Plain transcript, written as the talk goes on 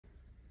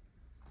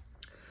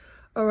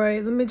All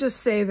right, let me just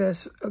say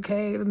this,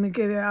 okay? Let me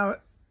get it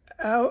out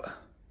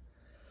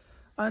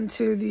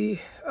onto the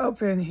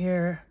open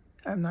here.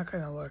 I'm not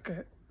going to look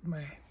at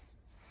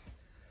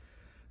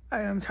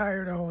I am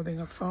tired of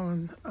holding a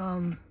phone,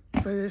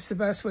 but it's the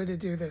best way to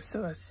do this.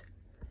 So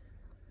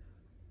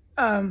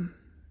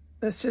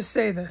let's just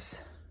say this.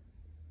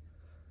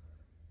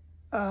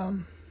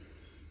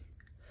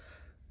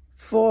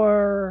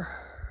 For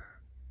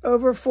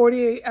over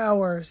 48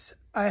 hours,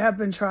 I have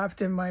been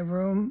trapped in my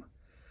room,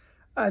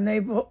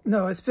 unable,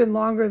 no, it's been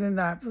longer than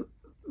that.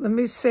 Let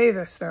me say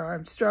this, though.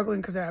 I'm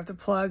struggling because I have to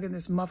plug, and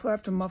there's muffler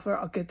after muffler.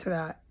 I'll get to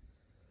that.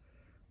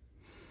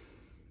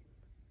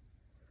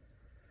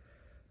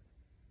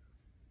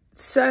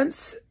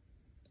 Since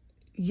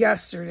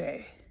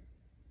yesterday,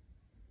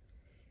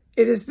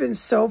 it has been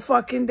so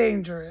fucking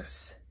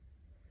dangerous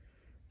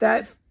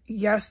that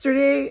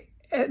yesterday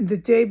and the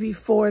day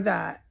before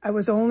that, I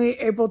was only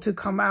able to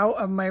come out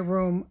of my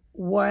room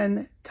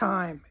one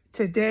time.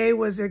 Today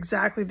was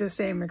exactly the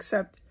same,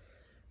 except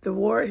the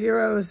war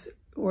heroes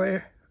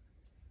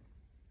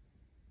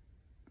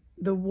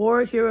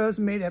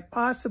made it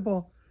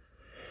possible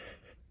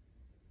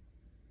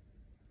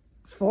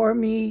for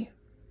me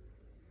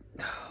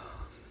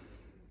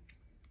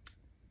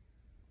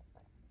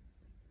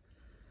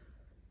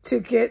to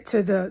get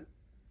to the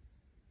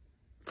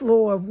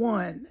floor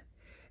one.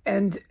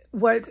 And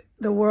what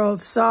the world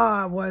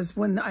saw was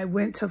when I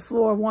went to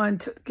floor one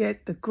to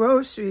get the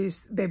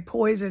groceries, they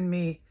poisoned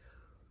me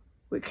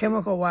with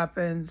chemical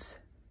weapons.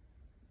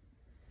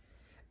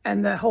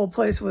 And the whole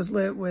place was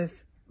lit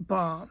with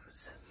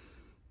bombs.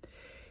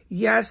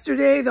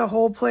 Yesterday, the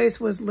whole place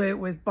was lit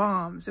with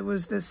bombs. It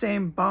was the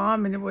same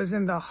bomb, and it was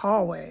in the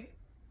hallway.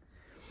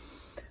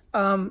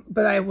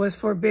 But I was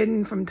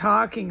forbidden from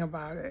talking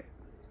about it.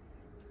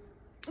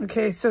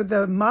 Okay, so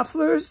the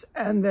mufflers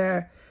and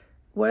their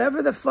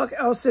whatever the fuck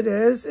else it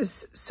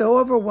is so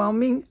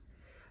overwhelming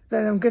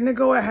that I'm going to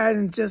go ahead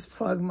and just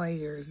plug my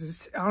ears.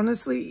 It's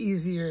honestly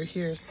easier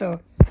here. So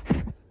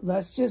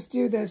let's just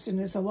do this, and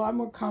it's a lot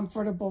more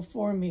comfortable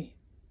for me.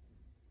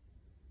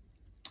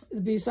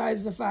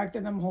 Besides the fact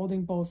that I'm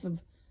holding both of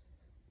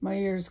my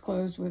ears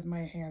closed with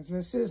my hands.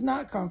 This is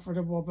not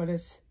comfortable, but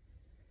it's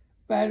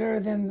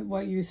better than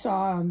what you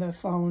saw on the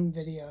phone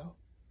video.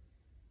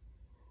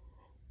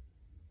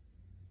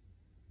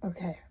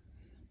 Okay.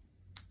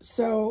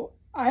 So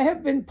I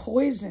have been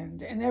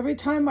poisoned, and every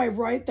time I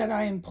write that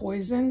I am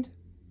poisoned,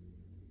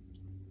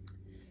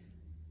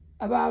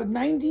 about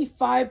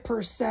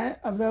 95%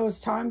 of those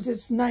times,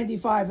 it's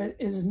 95, it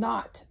is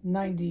not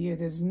 90,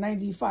 it is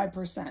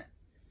 95%.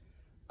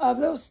 Of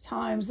those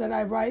times that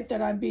I write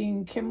that I'm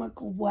being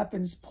chemical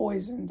weapons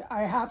poisoned,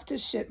 I have to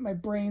shit my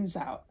brains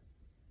out.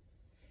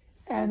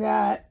 And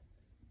at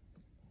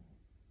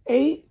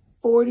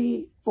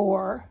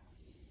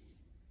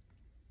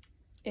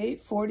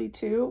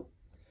 8:42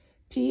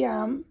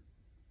 p.m.,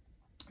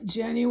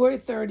 January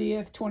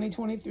 30th,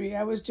 2023,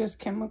 I was just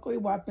chemically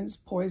weapons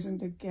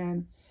poisoned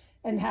again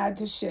and had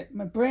to shit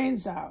my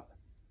brains out.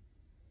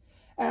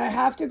 And I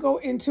have to go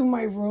into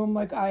my room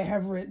like I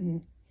have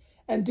written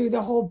and do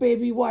the whole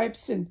baby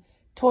wipes and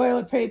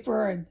toilet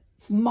paper and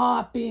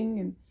mopping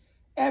and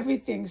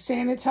everything,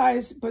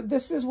 sanitize. But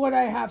this is what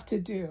I have to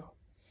do.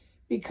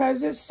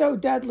 Because it's so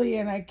deadly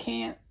and I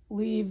can't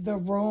leave the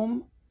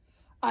room,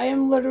 I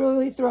am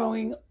literally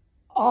throwing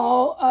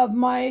all of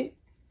my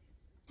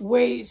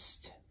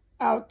waste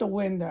out the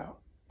window.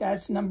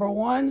 That's number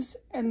ones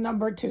and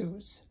number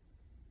twos.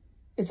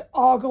 It's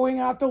all going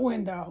out the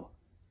window.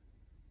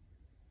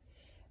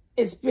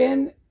 It's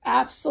been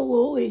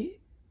absolutely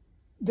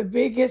the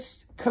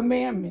biggest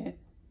commandment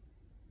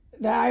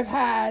that I've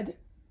had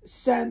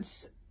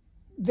since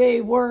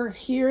they were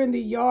here in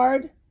the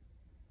yard.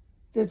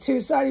 The two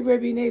Saudi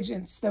Arabian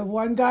agents. The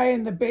one guy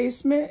in the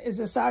basement is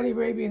a Saudi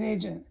Arabian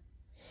agent.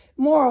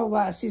 More or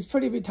less, he's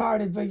pretty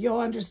retarded, but you'll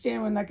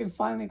understand when I can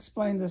finally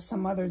explain this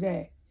some other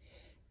day.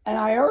 And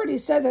I already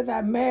said that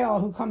that male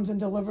who comes and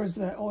delivers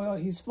the oil,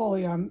 he's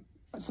fully on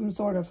some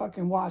sort of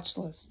fucking watch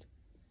list.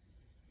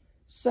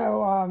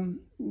 So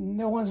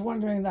no one's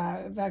wondering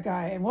that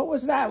guy. And what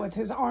was that with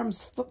his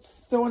arms,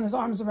 throwing his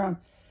arms around?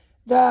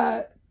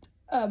 The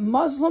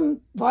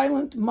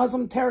violent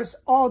Muslim terrorists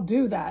all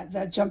do that.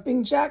 That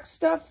jumping jack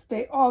stuff,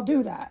 they all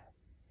do that.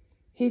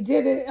 He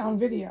did it on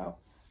video.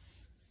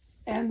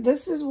 And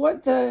this is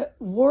what the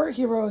war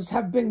heroes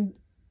have been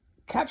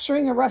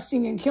capturing,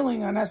 arresting, and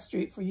killing on S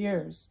Street for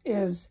years,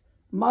 is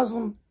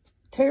Muslim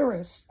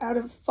terrorists out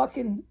of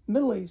fucking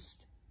Middle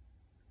East.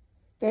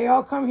 They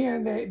all come here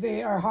and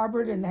they are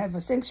harbored and have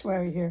a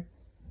sanctuary here.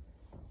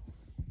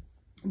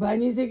 But I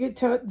need to get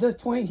to the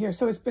point here.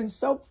 So it's been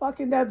so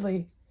fucking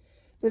deadly.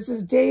 This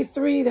is day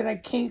 3 that I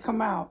can't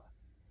come out.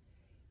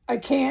 I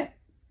can't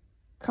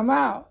come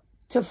out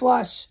to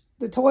flush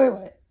the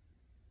toilet.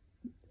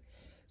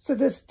 So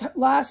this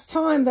last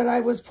time that I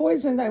was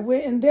poisoned, I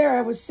went in there.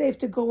 I was safe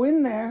to go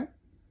in there.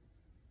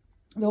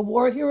 The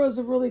war heroes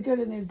are really good,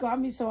 and they've got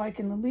me so I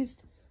can at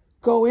least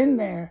go in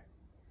there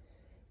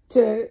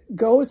to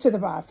go to the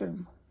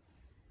bathroom.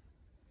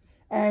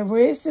 And I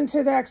race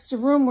into the extra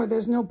room where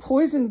there's no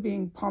poison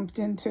being pumped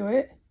into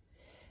it.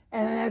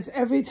 And as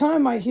every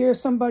time I hear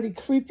somebody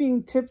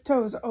creeping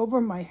tiptoes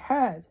over my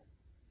head.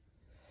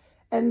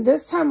 And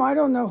this time I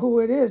don't know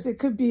who it is. It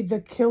could be the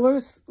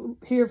killers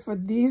here for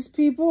these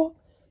people.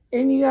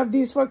 And you have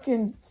these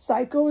fucking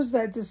psychos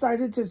that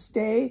decided to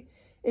stay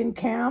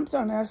encamped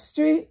on S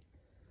Street.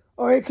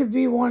 Or it could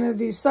be one of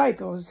these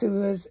psychos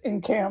who is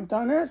encamped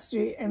on S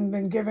Street and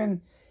been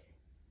given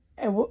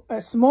a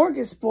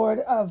smorgasbord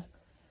of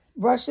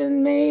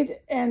Russian-made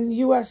and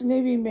U.S.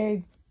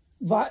 Navy-made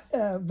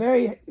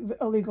very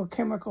illegal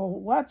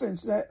chemical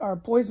weapons that are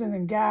poison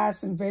and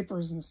gas and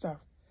vapors and stuff.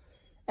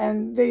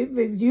 And they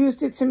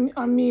used it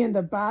on me in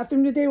the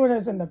bathroom today when I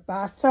was in the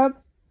bathtub.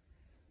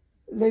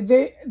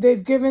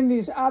 They've given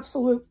these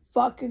absolute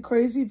fucking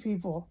crazy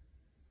people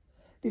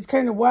these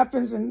kind of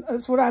weapons, and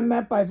that's what I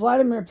meant by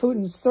Vladimir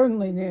Putin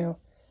certainly knew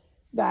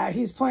that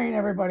he's playing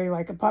everybody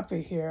like a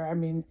puppet here. I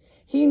mean,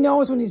 he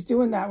knows when he's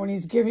doing that, when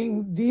he's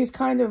giving these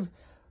kind of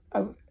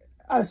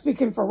I'm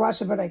speaking for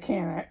Russia, but I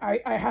can't.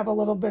 I have a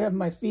little bit of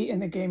my feet in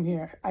the game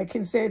here. I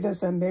can say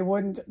this and they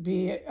wouldn't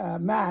be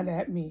mad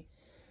at me.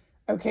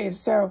 Okay,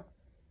 so,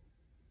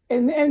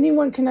 and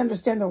anyone can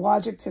understand the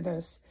logic to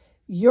this.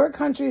 Your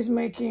country's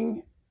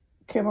making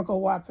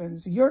chemical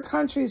weapons. Your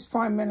country's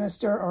prime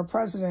minister or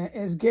president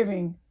is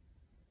giving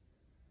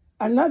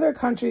another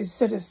country's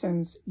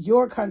citizens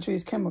your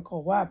country's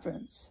chemical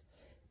weapons.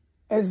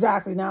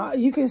 Exactly. Now,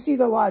 you can see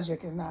the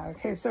logic in that.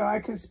 Okay, so I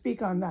can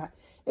speak on that.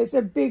 It's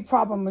a big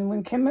problem. And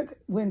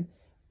when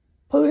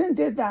Putin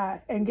did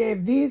that and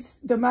gave these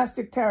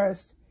domestic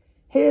terrorists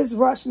his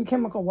Russian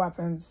chemical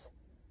weapons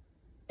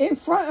in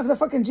front of the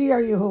fucking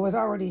GRU who was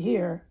already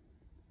here,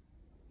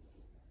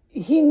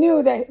 he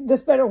knew that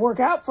this better work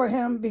out for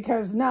him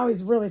because now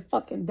he's really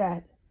fucking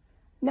dead.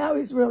 Now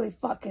he's really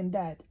fucking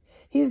dead.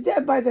 He's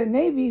dead by the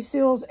Navy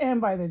SEALs and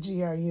by the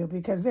GRU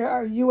because there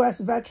are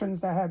U.S.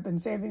 veterans that have been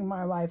saving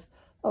my life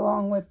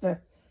along with the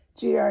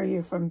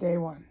GRU from day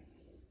one.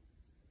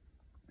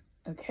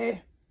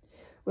 Okay?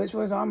 Which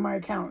was on my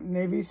account,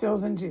 Navy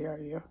SEALs and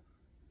GRU.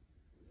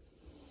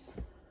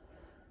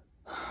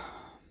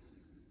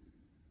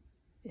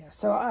 Yeah,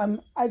 so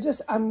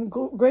I'm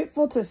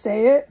grateful to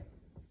say it.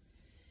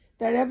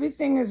 That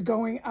everything is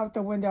going out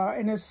the window.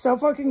 And it's so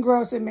fucking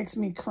gross, it makes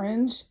me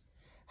cringe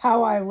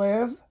how I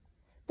live.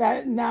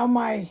 That now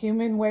my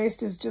human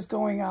waste is just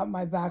going out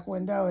my back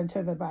window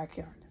into the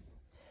backyard.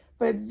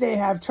 But they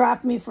have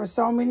trapped me for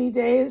so many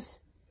days.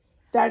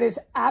 That is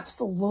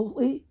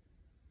absolutely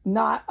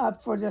not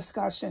up for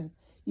discussion.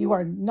 You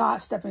are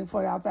not stepping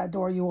foot out that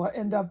door. You will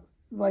end up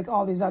like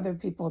all these other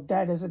people,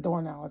 dead as a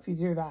doornail if you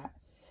do that.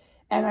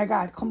 And I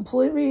got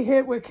completely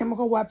hit with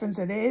chemical weapons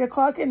at 8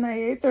 o'clock at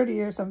night,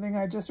 8:30 or something.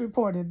 I just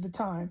reported the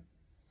time.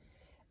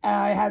 And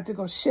I had to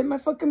go shit my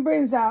fucking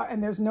brains out.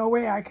 And there's no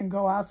way I can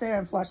go out there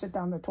and flush it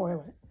down the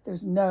toilet.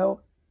 There's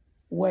no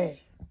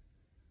way.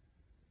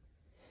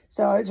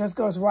 So it just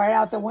goes right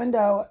out the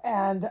window.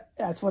 And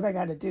that's what I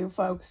got to do,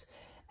 folks.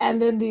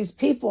 And then these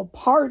people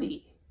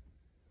party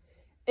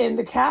in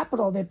the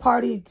Capitol. They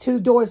party 2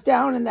 doors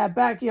down in that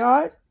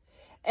backyard.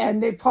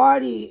 And they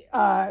party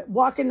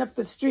walking up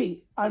the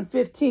street on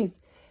 15th.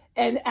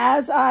 And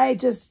as I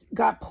just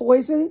got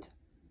poisoned,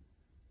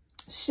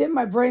 shit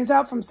my brains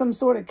out from some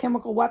sort of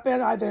chemical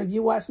weapon, either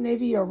U.S.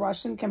 Navy or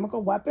Russian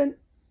chemical weapon,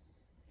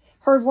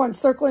 heard one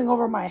circling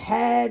over my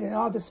head and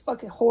all this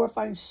fucking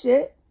horrifying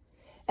shit.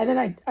 And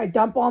then I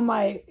dump all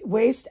my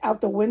waste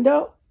out the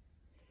window.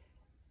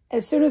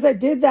 As soon as I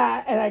did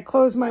that and I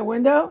closed my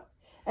window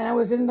and I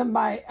was in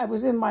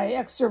my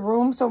extra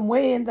room, so I'm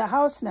way in the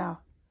house now.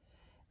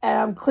 And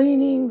I'm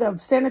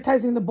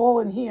sanitizing the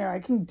bowl in here.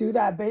 I can do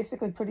that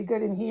basically pretty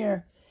good in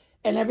here.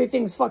 And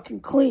everything's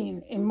fucking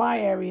clean in my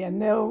area.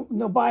 No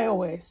bio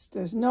waste.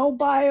 There's no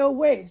bio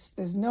waste.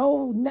 There's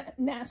no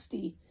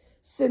nasty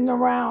sitting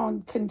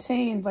around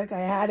contained like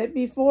I had it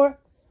before.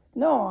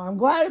 No, I'm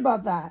glad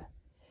about that.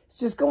 It's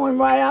just going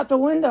right out the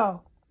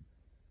window.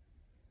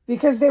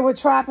 Because they were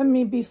trapping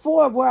me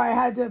before where I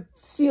had to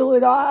seal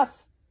it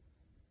off.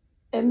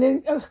 And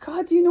then, oh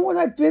God, do you know what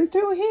I've been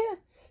through here?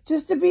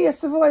 Just to be a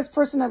civilized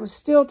person, I was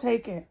still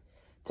taking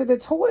to the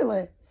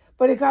toilet.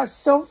 But it got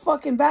so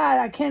fucking bad,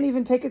 I can't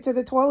even take it to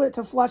the toilet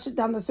to flush it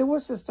down the sewer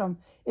system.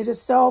 It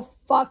is so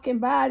fucking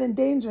bad and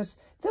dangerous.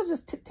 They'll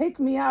just take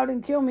me out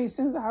and kill me as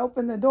soon as I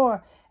open the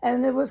door.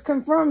 And it was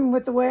confirmed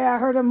with the way I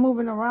heard them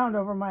moving around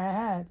over my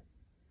head.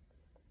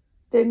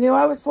 They knew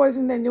I was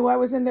poisoned. They knew I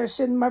was in there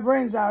shitting my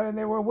brains out. And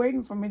they were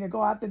waiting for me to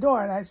go out the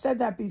door. And I said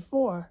that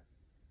before.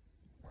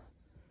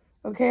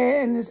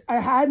 Okay, and I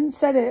hadn't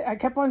said it. I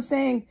kept on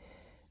saying...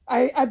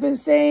 I've been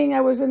saying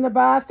I was in the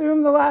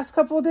bathroom the last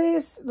couple of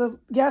days.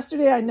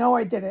 Yesterday, I know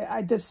I did it.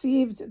 I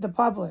deceived the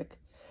public.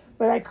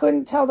 But I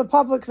couldn't tell the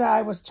public that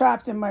I was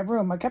trapped in my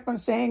room. I kept on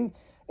saying,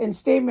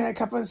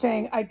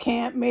 I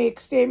can't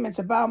make statements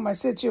about my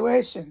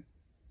situation.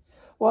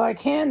 Well, I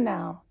can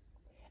now.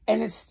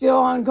 And it's still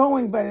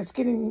ongoing, but it's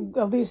getting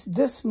at least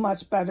this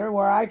much better,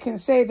 where I can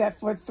say that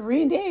for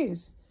 3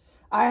 days,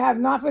 I have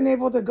not been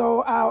able to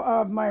go out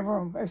of my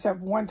room except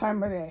one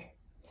time a day.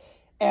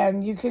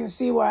 And you can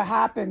see what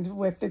happened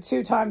with the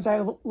 2 times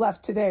I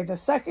left today. The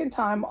second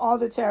time, all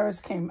the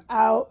terrorists came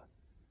out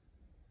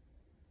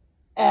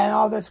and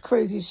all this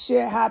crazy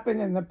shit happened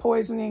and the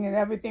poisoning and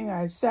everything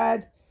I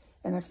said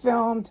and I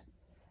filmed.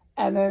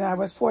 And then I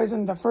was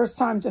poisoned the first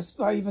time just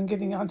by even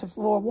getting onto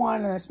floor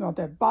 1, and I smelled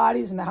dead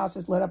bodies and the house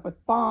is lit up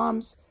with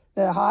bombs,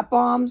 the hot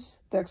bombs,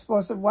 the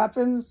explosive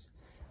weapons.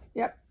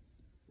 Yep.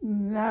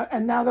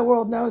 Now the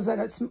world knows that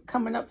it's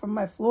coming up from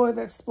my floor,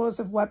 the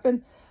explosive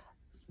weapon.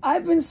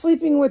 I've been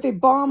sleeping with a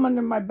bomb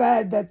under my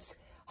bed that's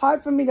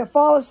hard for me to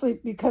fall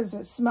asleep because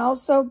it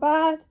smells so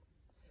bad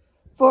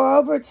for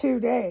over 2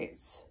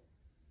 days.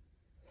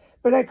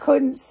 But I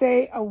couldn't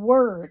say a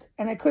word.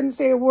 And I couldn't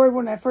say a word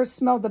when I first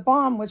smelled the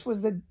bomb, which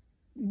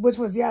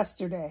was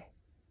yesterday.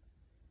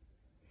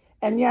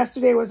 And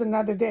yesterday was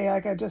another day,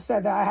 like I just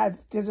said, that I had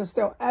to just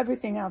throw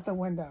everything out the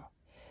window.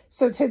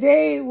 So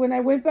today, when I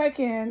went back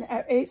in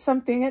at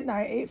 8-something at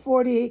night,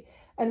 8:40,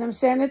 and I'm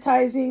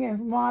sanitizing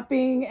and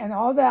mopping and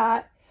all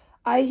that,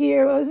 I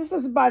hear, well, this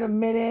was about a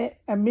minute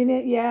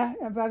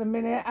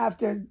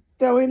after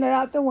throwing it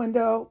out the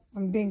window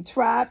from being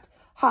trapped,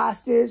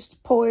 hostage,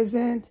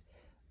 poisoned,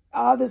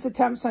 all these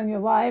attempts on your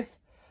life.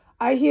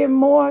 I hear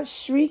more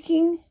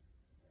shrieking,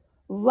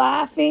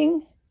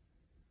 laughing.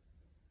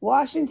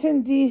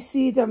 Washington,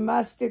 D.C.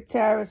 domestic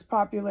terrorist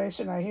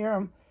population. I hear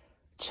them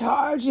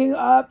charging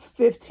up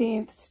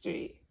 15th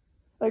Street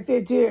like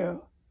they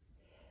do.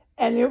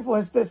 And it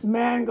was this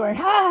man going,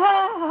 ha,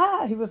 ha,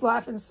 ha. He was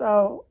laughing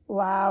so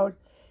loud.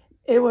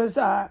 It was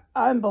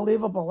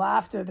unbelievable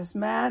laughter. This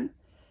man,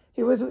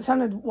 it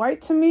sounded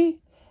white to me.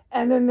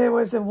 And then there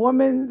was a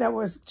woman that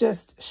was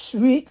just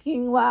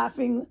shrieking,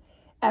 laughing.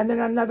 And then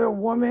another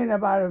woman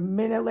about a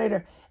minute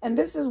later. And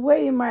this is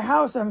way in my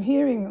house. I'm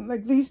hearing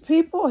like these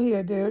people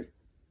here, dude.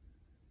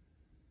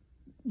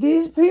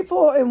 These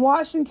people in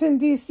Washington,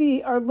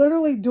 D.C. are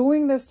literally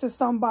doing this to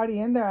somebody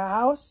in their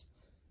house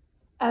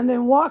and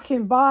then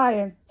walking by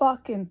and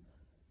fucking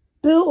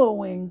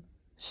billowing,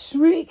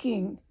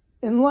 shrieking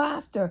in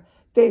laughter.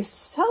 They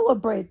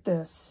celebrate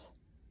this.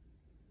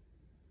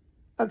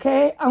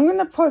 Okay, I'm going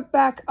to put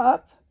back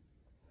up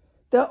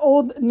the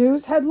old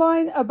news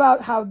headline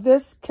about how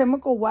this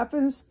chemical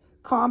weapons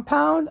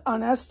compound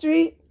on S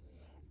Street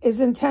is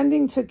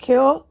intending to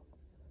kill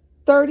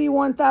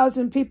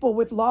 31,000 people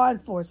with law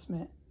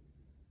enforcement.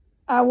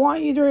 I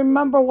want you to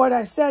remember what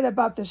I said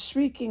about the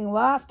shrieking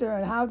laughter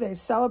and how they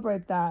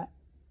celebrate that.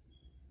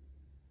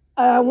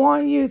 I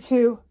want you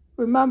to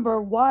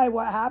remember why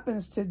what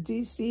happens to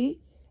D.C.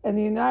 and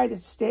the United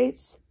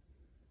States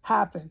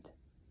happened.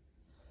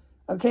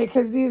 Okay,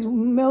 because these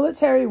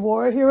military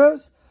war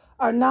heroes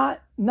are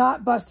not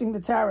busting the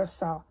terrorist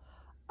cell.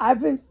 I've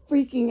been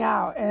freaking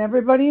out, and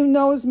everybody who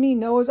knows me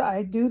knows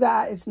I do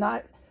that. It's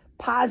not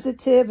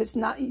positive. It's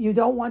not, you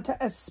don't want to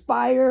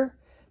aspire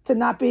to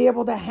not be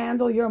able to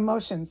handle your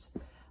emotions.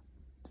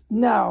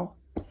 No,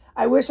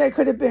 I wish I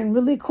could have been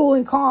really cool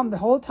and calm the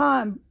whole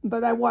time,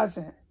 but I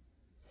wasn't.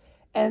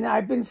 And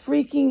I've been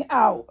freaking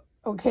out,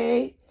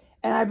 okay?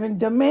 And I've been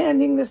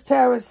demanding this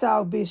terrorist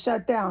cell be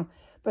shut down,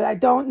 but I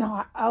don't know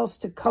how else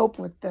to cope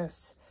with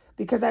this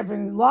because I've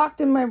been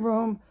locked in my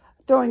room,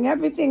 throwing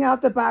everything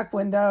out the back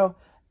window.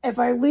 If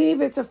I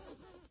leave, it's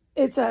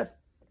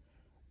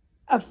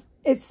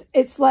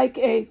like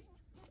a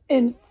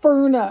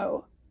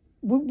inferno.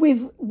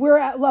 We're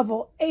at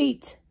level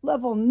 8,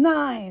 level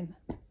 9,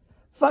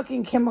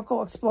 fucking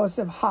chemical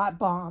explosive hot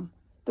bomb.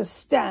 The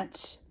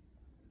stench.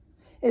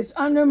 It's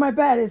under my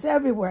bed. It's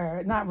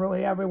everywhere. Not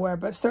really everywhere,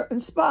 but certain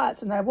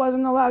spots, and I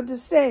wasn't allowed to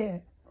say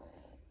it.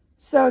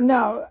 So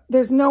no,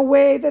 there's no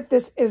way that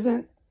this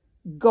isn't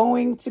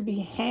going to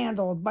be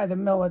handled by the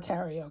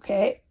military,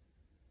 okay?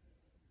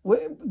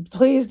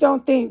 Please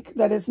don't think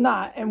that it's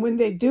not. And when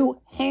they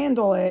do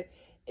handle it,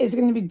 it's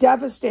going to be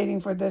devastating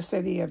for the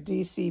city of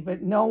D.C.,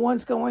 but no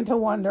one's going to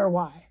wonder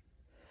why.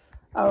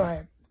 All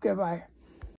right, goodbye.